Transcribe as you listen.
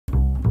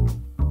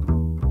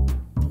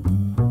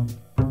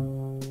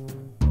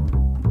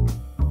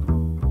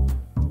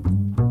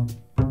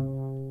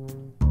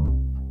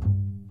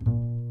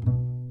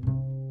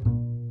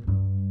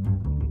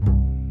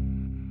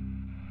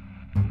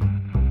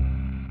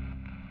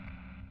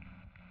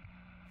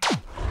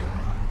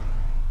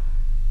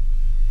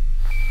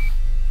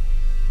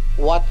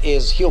what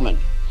is human?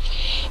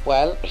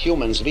 Well,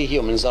 we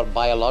humans are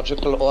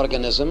biological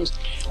organisms.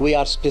 We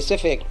are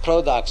specific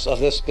products of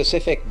this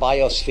specific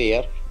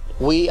biosphere.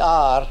 We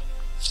are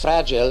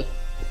fragile,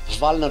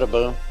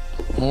 vulnerable,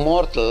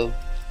 mortal,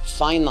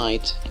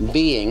 finite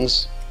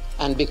beings.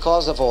 And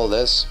because of all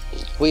this,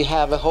 we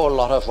have a whole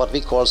lot of what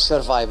we call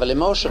survival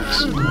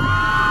emotions.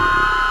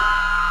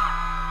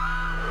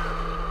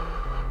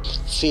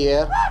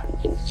 Fear,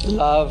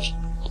 love,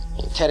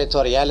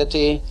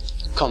 territoriality,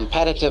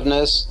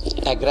 competitiveness,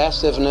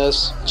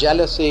 aggressiveness,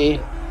 jealousy.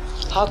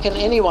 How can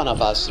any one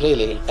of us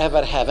really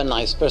ever have a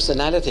nice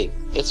personality?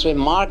 It's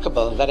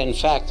remarkable that in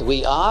fact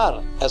we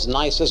are as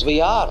nice as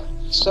we are.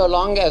 So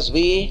long as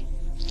we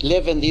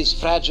live in these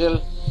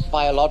fragile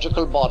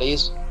biological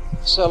bodies,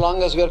 so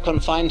long as we are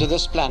confined to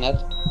this planet,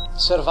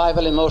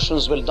 survival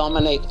emotions will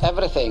dominate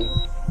everything.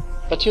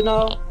 But you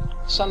know,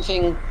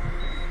 something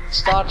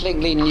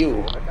startlingly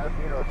new,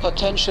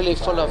 potentially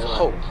full of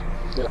hope,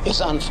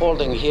 is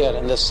unfolding here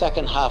in the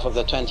second half of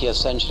the 20th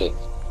century.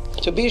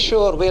 To be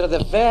sure, we're at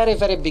the very,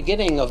 very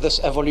beginning of this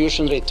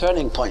evolutionary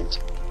turning point.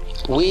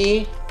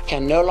 We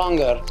can no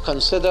longer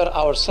consider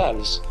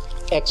ourselves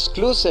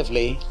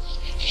exclusively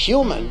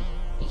human.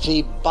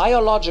 The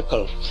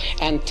biological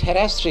and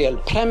terrestrial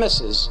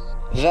premises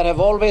that have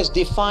always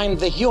defined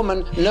the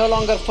human no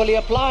longer fully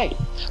apply.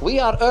 We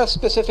are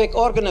Earth-specific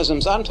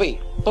organisms, aren't we?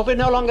 But we're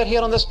no longer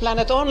here on this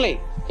planet only.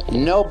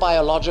 No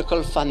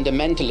biological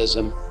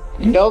fundamentalism,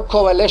 no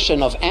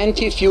coalition of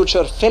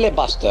anti-future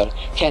filibuster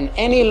can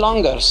any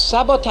longer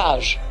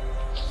sabotage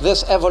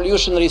this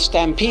evolutionary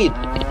stampede.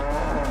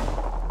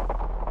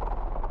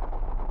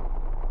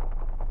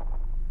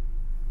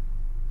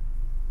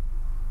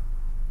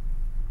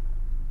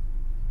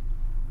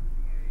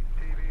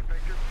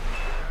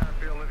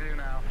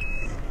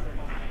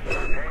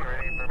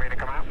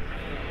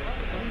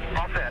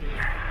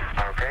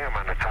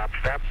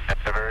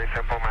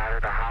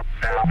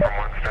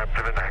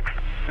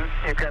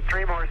 You've got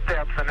 3 more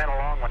steps and then a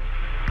long one.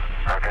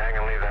 Okay, I'm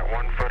going to leave that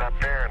 1 foot up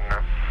there and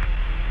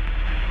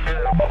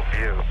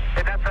view.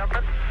 Is that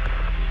something?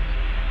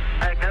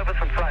 Hey, give us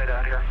some sight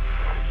out here.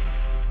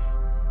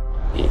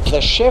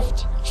 The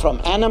shift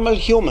from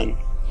animal-human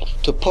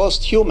to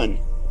post-human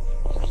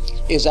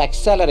is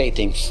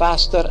accelerating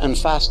faster and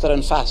faster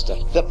and faster.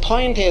 The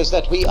point is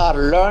that we are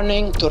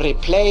learning to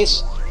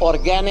replace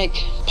organic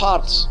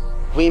parts.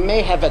 We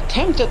may have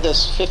attempted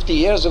this 50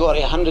 years ago or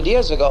 100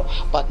 years ago,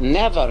 but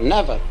never,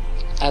 never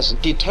as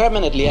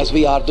determinedly as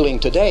we are doing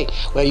today,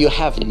 where you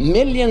have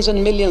millions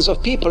and millions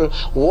of people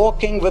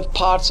walking with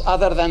parts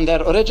other than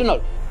their original.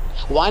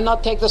 Why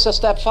not take this a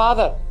step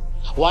farther?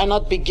 Why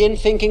not begin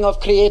thinking of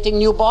creating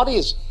new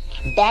bodies,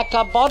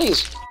 backup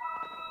bodies?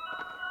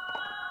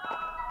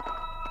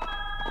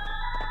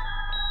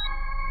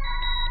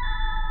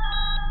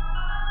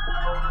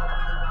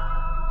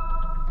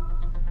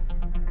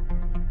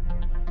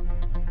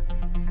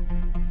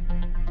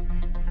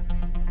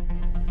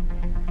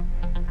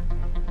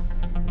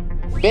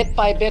 Bit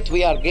by bit,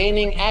 we are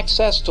gaining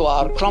access to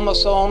our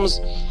chromosomes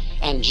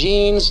and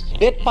genes.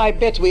 Bit by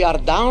bit, we are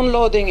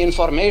downloading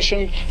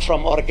information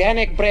from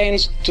organic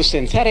brains to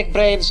synthetic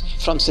brains,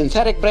 from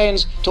synthetic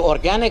brains to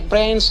organic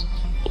brains.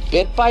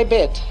 Bit by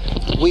bit,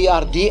 we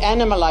are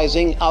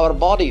de-animalizing our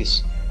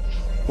bodies.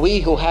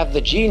 We who have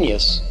the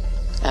genius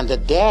and the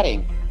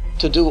daring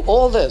to do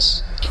all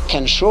this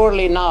can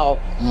surely now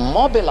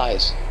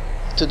mobilize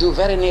to do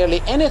very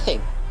nearly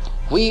anything.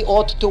 We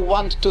ought to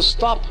want to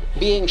stop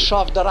being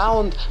shoved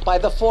around by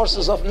the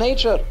forces of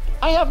nature.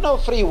 I have no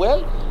free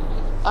will.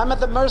 I'm at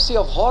the mercy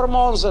of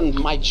hormones and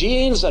my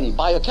genes and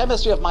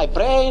biochemistry of my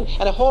brain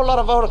and a whole lot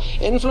of our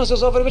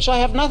influences over which I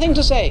have nothing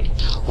to say.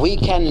 We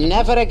can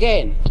never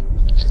again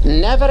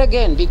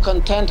be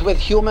content with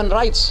human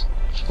rights,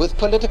 with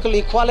political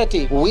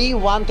equality. We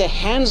want a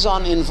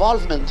hands-on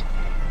involvement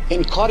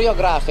in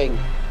choreographing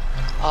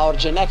our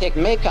genetic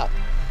makeup.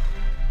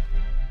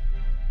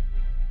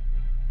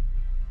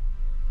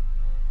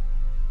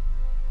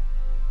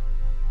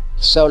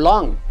 So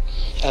long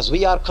as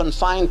we are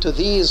confined to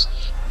these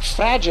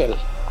fragile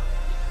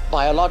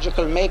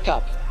biological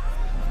makeup,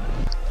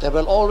 there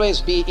will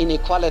always be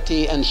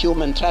inequality and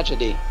human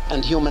tragedy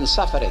and human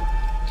suffering.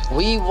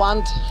 We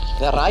want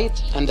the right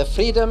and the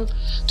freedom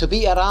to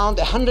be around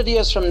 100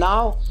 years from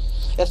now,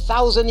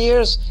 1,000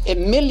 years,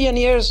 1,000,000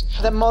 years,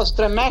 the most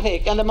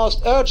dramatic and the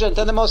most urgent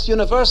and the most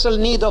universal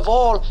need of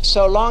all.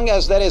 So long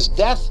as there is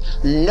death,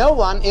 no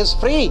one is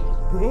free.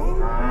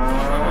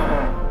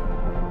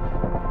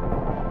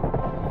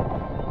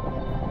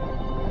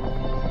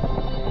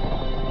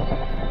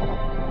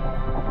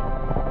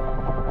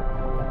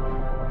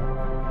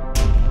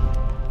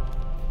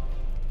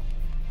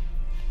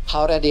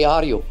 How ready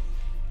are you?